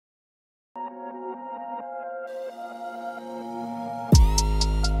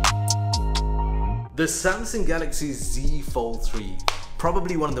The Samsung Galaxy Z Fold 3,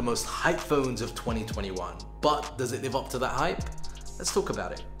 probably one of the most hyped phones of 2021. But does it live up to that hype? Let's talk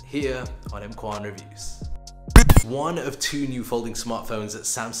about it here on EMKWAN Reviews. One of two new folding smartphones that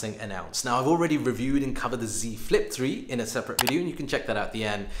Samsung announced. Now, I've already reviewed and covered the Z Flip 3 in a separate video, and you can check that out at the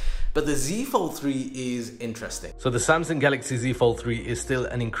end. But the Z Fold 3 is interesting. So the Samsung Galaxy Z Fold 3 is still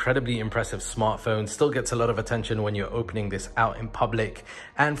an incredibly impressive smartphone, still gets a lot of attention when you're opening this out in public.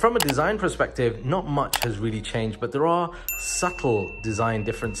 And from a design perspective, not much has really changed, but there are subtle design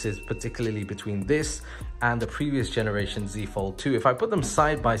differences, particularly between this and the previous generation Z Fold 2. If I put them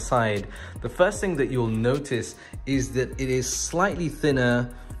side by side, the first thing that you'll notice is that it is slightly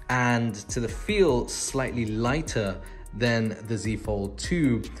thinner and to the feel slightly lighter than the Z Fold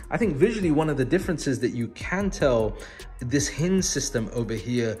 2. I think visually one of the differences that you can tell, this hinge system over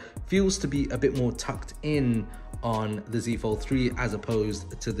here feels to be a bit more tucked in on the Z Fold 3 as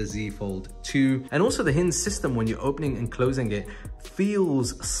opposed to the Z Fold 2. And also the hinge system, when you're opening and closing it,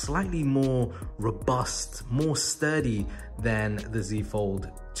 feels slightly more robust, more sturdy than the Z Fold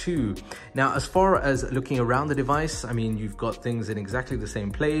 2. Now, as far as looking around the device, I mean, you've got things in exactly the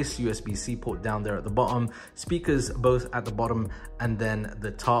same place, USB-C port down there at the bottom, speakers both at the bottom and then the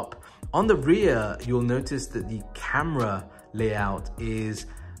top. On the rear, you'll notice that the camera layout is,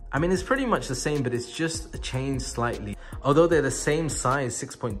 I mean, it's pretty much the same, but it's just changed slightly. Although they're the same size,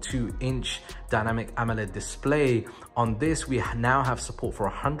 6.2-inch dynamic AMOLED display, on this we now have support for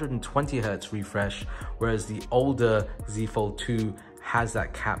 120 Hz refresh, whereas the older Z Fold 2 has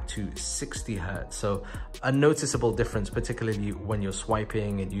that cap to 60 Hz. So a noticeable difference, particularly when you're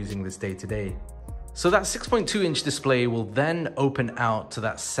swiping and using this day to day. So that 6.2-inch display will then open out to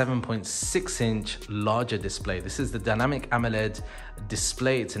that 7.6-inch larger display. This is the dynamic AMOLED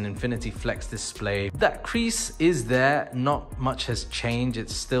display. It's an Infinity Flex display. That crease is there, not much has changed.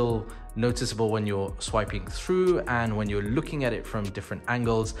 It's still noticeable when you're swiping through and when you're looking at it from different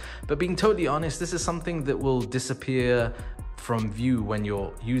angles. But being totally honest, this is something that will disappear from view when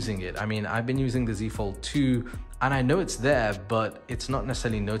you're using it. I mean, I've been using the Z Fold 2 and I know it's there, but it's not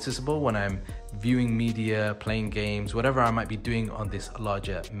necessarily noticeable when I'm viewing media, playing games, whatever I might be doing on this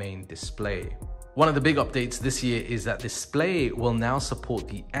larger main display. One of the big updates this year is that display will now support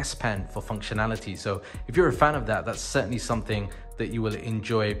the S Pen for functionality. So if you're a fan of that, that's certainly something that you will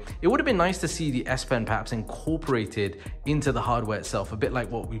enjoy. It would have been nice to see the S Pen perhaps incorporated into the hardware itself, a bit like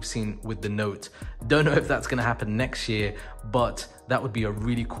what we've seen with the Note. Don't know if that's going to happen next year, but that would be a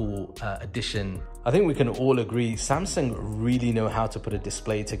really cool addition. I think we can all agree Samsung really know how to put a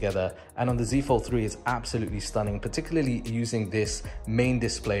display together, and on the Z Fold 3 it's absolutely stunning, particularly using this main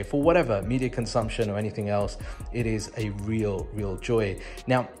display for whatever media consumption or anything else. It is a real joy.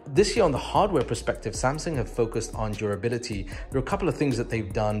 Now, this year on the hardware perspective, Samsung have focused on durability. There are a couple of things that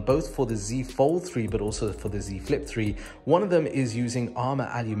they've done, both for the Z Fold 3 but also for the Z Flip 3. One of them is using Armor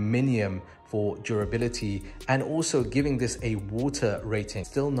Aluminium for durability and also giving this a water rating,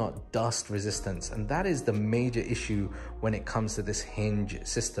 still not dust resistance. And that is the major issue when it comes to this hinge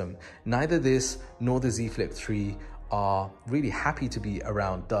system. Neither this nor the Z Flip 3 are really happy to be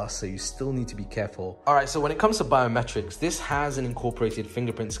around dust, so you still need to be careful. All right, so when it comes to biometrics, this has an incorporated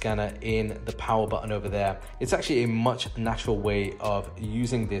fingerprint scanner in the power button over there. It's actually a much natural way of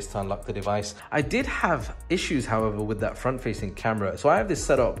using this to unlock the device. I did have issues, however, with that front-facing camera. So I have this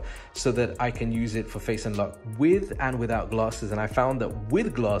set up so that I can use it for face unlock with and without glasses, and I found that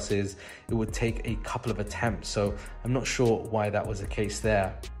with glasses, it would take a couple of attempts. So I'm not sure why that was the case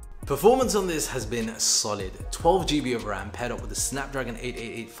there. Performance on this has been solid. 12 GB of RAM paired up with the Snapdragon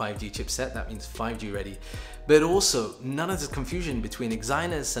 888 5G chipset, that means 5G ready. But also, none of this confusion between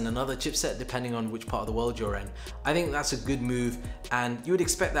Exynos and another chipset depending on which part of the world you're in. I think that's a good move, and you would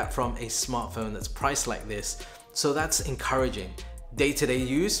expect that from a smartphone that's priced like this. So that's encouraging. Day-to-day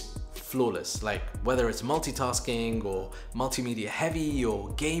use, flawless. Like whether it's multitasking or multimedia heavy or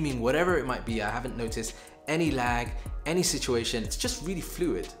gaming, whatever it might be, I haven't noticed any lag, any situation. It's just really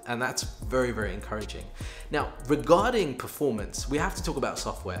fluid, and that's very encouraging. Now, regarding performance, we have to talk about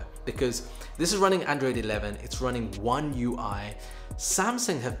software because this is running Android 11, it's running One UI.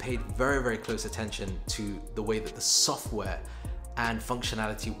 Samsung have paid very close attention to the way that the software and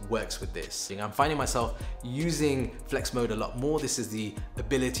functionality works with this. I'm finding myself using flex mode a lot more. This is the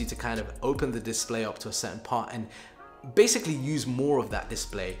ability to kind of open the display up to a certain part and basically use more of that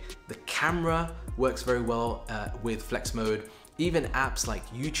display. The camera works very well with flex mode. Even apps like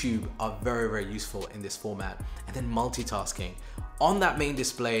YouTube are very useful in this format. And then multitasking. On that main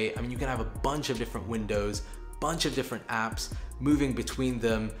display, I mean, you can have a bunch of different windows, bunch of different apps, moving between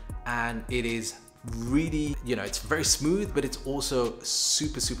them, and it is really, it's very smooth, but it's also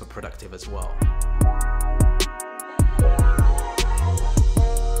super productive as well.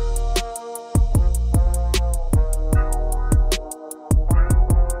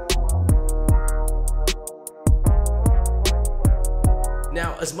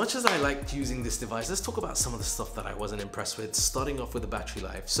 as much as I liked using this device, let's talk about some of the stuff that I wasn't impressed with, starting off with the battery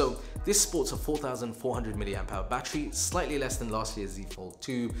life. So this sports a 4,400 milliamp hour battery, slightly less than last year's Z Fold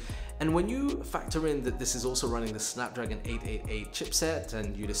 2. And when you factor in that this is also running the Snapdragon 888 chipset,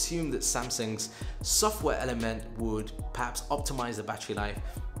 and you'd assume that Samsung's software element would perhaps optimize the battery life,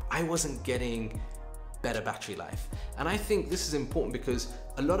 I wasn't getting better battery life. And I think this is important because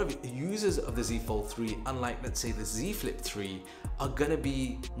a lot of users of the Z Fold 3, unlike let's say the Z Flip 3, are gonna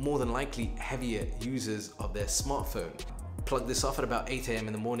be more than likely heavier users of their smartphone. Plug this off at about 8 AM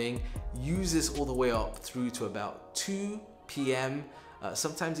in the morning, use this all the way up through to about 2 PM,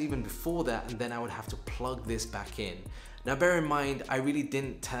 sometimes even before that, and then I would have to plug this back in. Now bear in mind, I really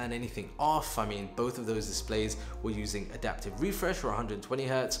didn't turn anything off. I mean, both of those displays were using adaptive refresh for 120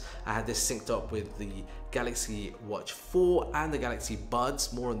 Hz. I had this synced up with the Galaxy Watch 4 and the Galaxy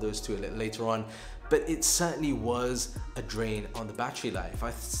Buds, more on those two a little later on, but it certainly was a drain on the battery life. I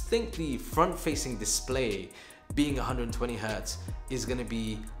think the front-facing display being 120 Hz is gonna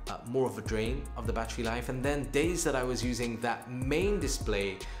be more of a drain of the battery life, and then days that I was using that main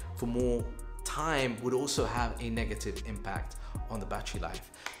display for more time would also have a negative impact on the battery life.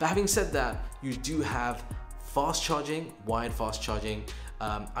 But having said that, you do have fast charging, wired fast charging.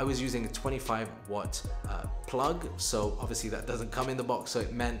 I was using a 25 watt plug, so obviously that doesn't come in the box, so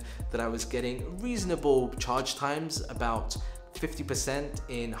it meant that I was getting reasonable charge times, about 50%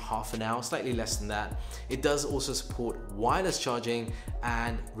 in half an hour, slightly less than that. It does also support wireless charging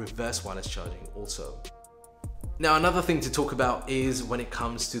and reverse wireless charging also. Now, another thing to talk about is when it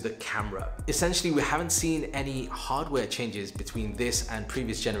comes to the camera. Essentially, we haven't seen any hardware changes between this and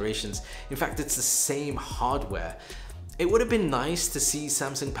previous generations. In fact, it's the same hardware. It would have been nice to see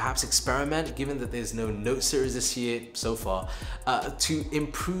Samsung perhaps experiment, given that there's no Note series this year so far, to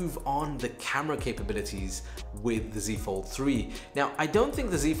improve on the camera capabilities with the Z Fold 3. Now, I don't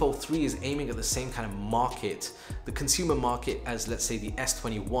think the Z Fold 3 is aiming at the same kind of market, the consumer market, as let's say the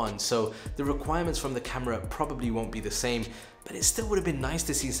S21, so the requirements from the camera probably won't be the same, but it still would have been nice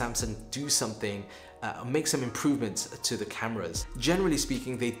to see Samsung do something, make some improvements to the cameras. Generally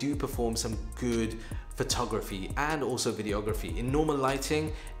speaking, they do perform some good photography and also videography. In normal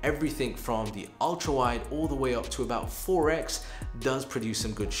lighting, everything from the ultra wide all the way up to about 4x does produce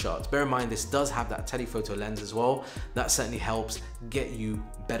some good shots. Bear in mind, this does have that telephoto lens as well. That certainly helps get you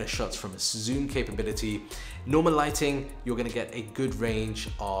better shots from a zoom capability. Normal lighting, you're gonna get a good range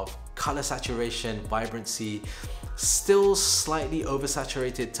of color saturation, vibrancy, still slightly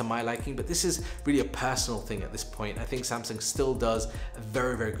oversaturated to my liking, but this is really a personal thing at this point. I think Samsung still does a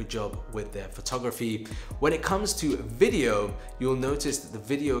very, very good job with their photography. When it comes to video, you'll notice that the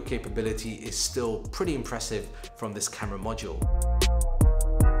video capability is still pretty impressive from this camera module.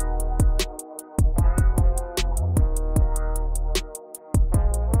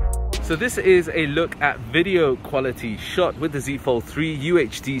 So this is a look at video quality shot with the Z Fold 3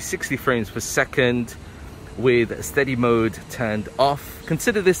 UHD 60 frames per second with steady mode turned off.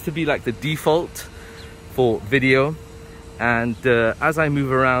 Consider this to be like the default for video, and as I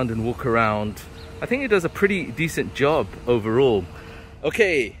move around and walk around, I think it does a pretty decent job overall.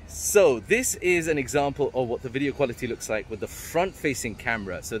 Okay, so this is an example of what the video quality looks like with the front-facing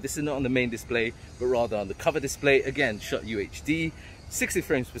camera. So this is not on the main display, but rather on the cover display. Again, shot UHD, 60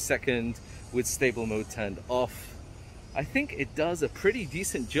 frames per second with stable mode turned off. I think it does a pretty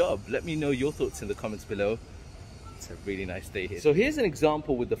decent job. Let me know your thoughts in the comments below. It's a really nice day here. So here's an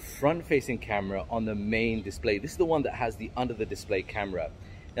example with the front-facing camera on the main display. This is the one that has the under the display camera.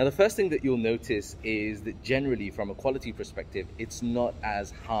 Now, the first thing that you'll notice is that generally from a quality perspective, it's not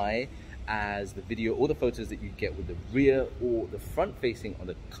as high as the video or the photos that you get with the rear or the front facing on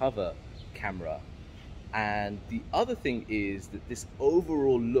the cover camera. And the other thing is that this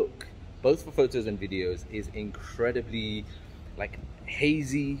overall look, both for photos and videos, is incredibly like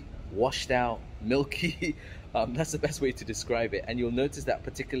hazy, washed out, milky. That's the best way to describe it. And you'll notice that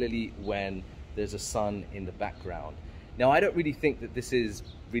particularly when there's a sun in the background. Now, I don't really think that this is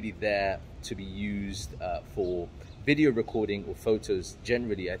really there to be used for video recording or photos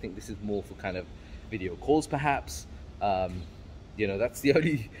generally. I think this is more for kind of video calls perhaps. You know, that's the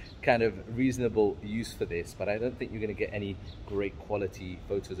only kind of reasonable use for this, but I don't think you're going to get any great quality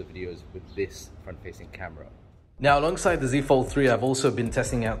photos or videos with this front-facing camera. Now, alongside the Z Fold 3, I've also been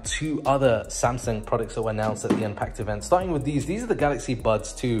testing out two other Samsung products that were announced at the Unpacked event. Starting with these are the Galaxy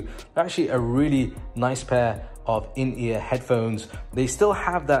Buds 2. They're actually a really nice pair of in-ear headphones. They still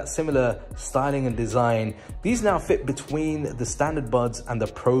have that similar styling and design. These now fit between the standard Buds and the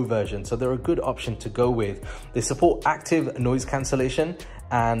Pro version, so they're a good option to go with. They support active noise cancellation,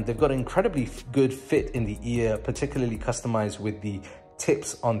 and they've got an incredibly good fit in the ear, particularly customized with the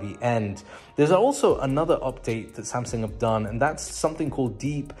tips on the end. There's also another update that Samsung have done, and that's something called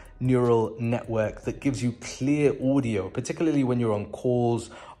deep neural network that gives you clear audio, particularly when you're on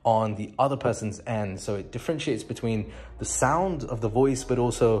calls on the other person's end. So it differentiates between the sound of the voice, but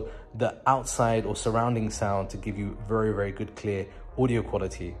also the outside or surrounding sound to give you very, very good clear audio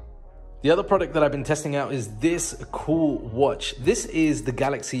quality. The other product that I've been testing out is this cool watch. This is the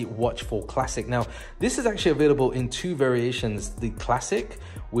Galaxy Watch 4 Classic. Now, this is actually available in two variations. The Classic,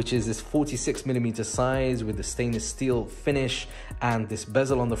 which is this 46mm size with the stainless steel finish and this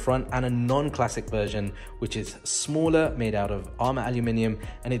bezel on the front, and a non-classic version, which is smaller, made out of armor aluminum,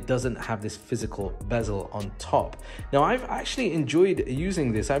 and it doesn't have this physical bezel on top. Now, I've actually enjoyed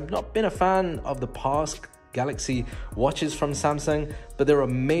using this. I've not been a fan of the past Galaxy watches from Samsung, but there are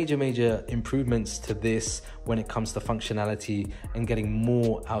major improvements to this when it comes to functionality and getting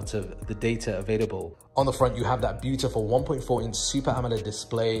more out of the data available. On the front, you have that beautiful 1.4-inch Super AMOLED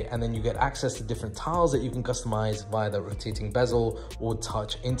display, and then you get access to different tiles that you can customize via the rotating bezel or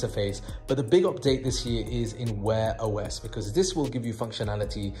touch interface. But the big update this year is in Wear OS, because this will give you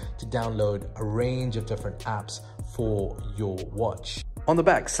functionality to download a range of different apps for your watch. On the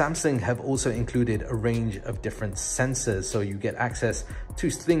back, Samsung have also included a range of different sensors, so you get access to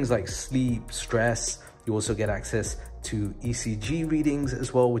things like sleep, stress. You also get access to ECG readings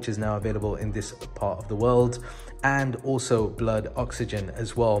as well, which is now available in this part of the world, and also blood oxygen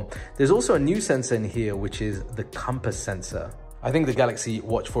as well. There's also a new sensor in here, which is the compass sensor. I think the Galaxy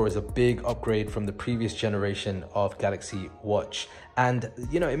Watch 4 is a big upgrade from the previous generation of Galaxy Watch. And,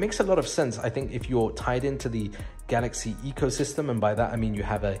 you know, it makes a lot of sense. I think if you're tied into the Galaxy ecosystem, and by that I mean you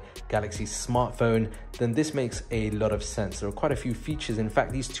have a Galaxy smartphone, then this makes a lot of sense. There are quite a few features. In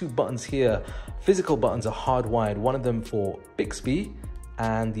fact, these two buttons here, physical buttons, are hardwired. One of them for Bixby,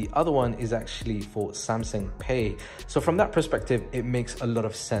 and the other one is actually for Samsung Pay. So from that perspective, it makes a lot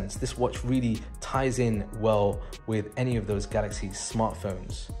of sense. This watch really ties in well with any of those Galaxy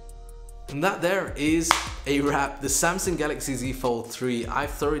smartphones. And that there is a wrap. The Samsung Galaxy Z Fold 3.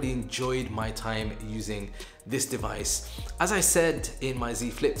 I've thoroughly enjoyed my time using this device. As I said in my Z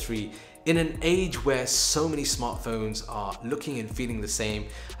Flip 3, in an age where so many smartphones are looking and feeling the same,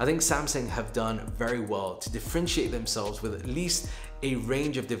 I think Samsung have done very well to differentiate themselves with at least a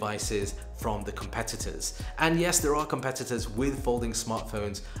range of devices from the competitors. And yes, there are competitors with folding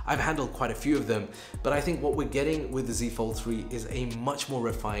smartphones. I've handled quite a few of them, but I think what we're getting with the Z Fold 3 is a much more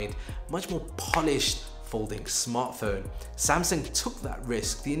refined, much more polished folding smartphone. Samsung took that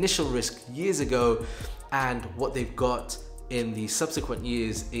risk, the initial risk years ago, and what they've got in the subsequent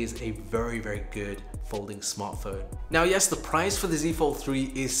years is a very good folding smartphone. Now, yes, the price for the Z Fold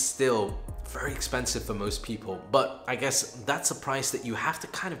 3 is still very expensive for most people, but I guess that's a price that you have to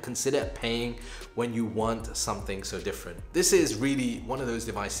kind of consider paying when you want something so different. This is really one of those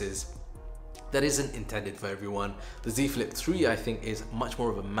devices that isn't intended for everyone. The Z Flip 3, I think, is much more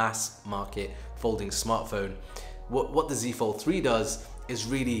of a mass market folding smartphone. What the Z Fold 3 does is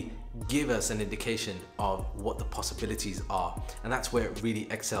really give us an indication of what the possibilities are, and that's where it really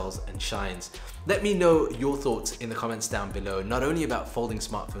excels and shines. Let me know your thoughts in the comments down below, not only about folding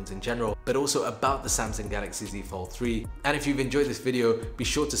smartphones in general, but also about the Samsung Galaxy Z Fold 3. And if you've enjoyed this video, be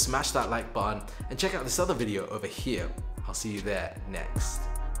sure to smash that like button and check out this other video over here. I'll see you there next.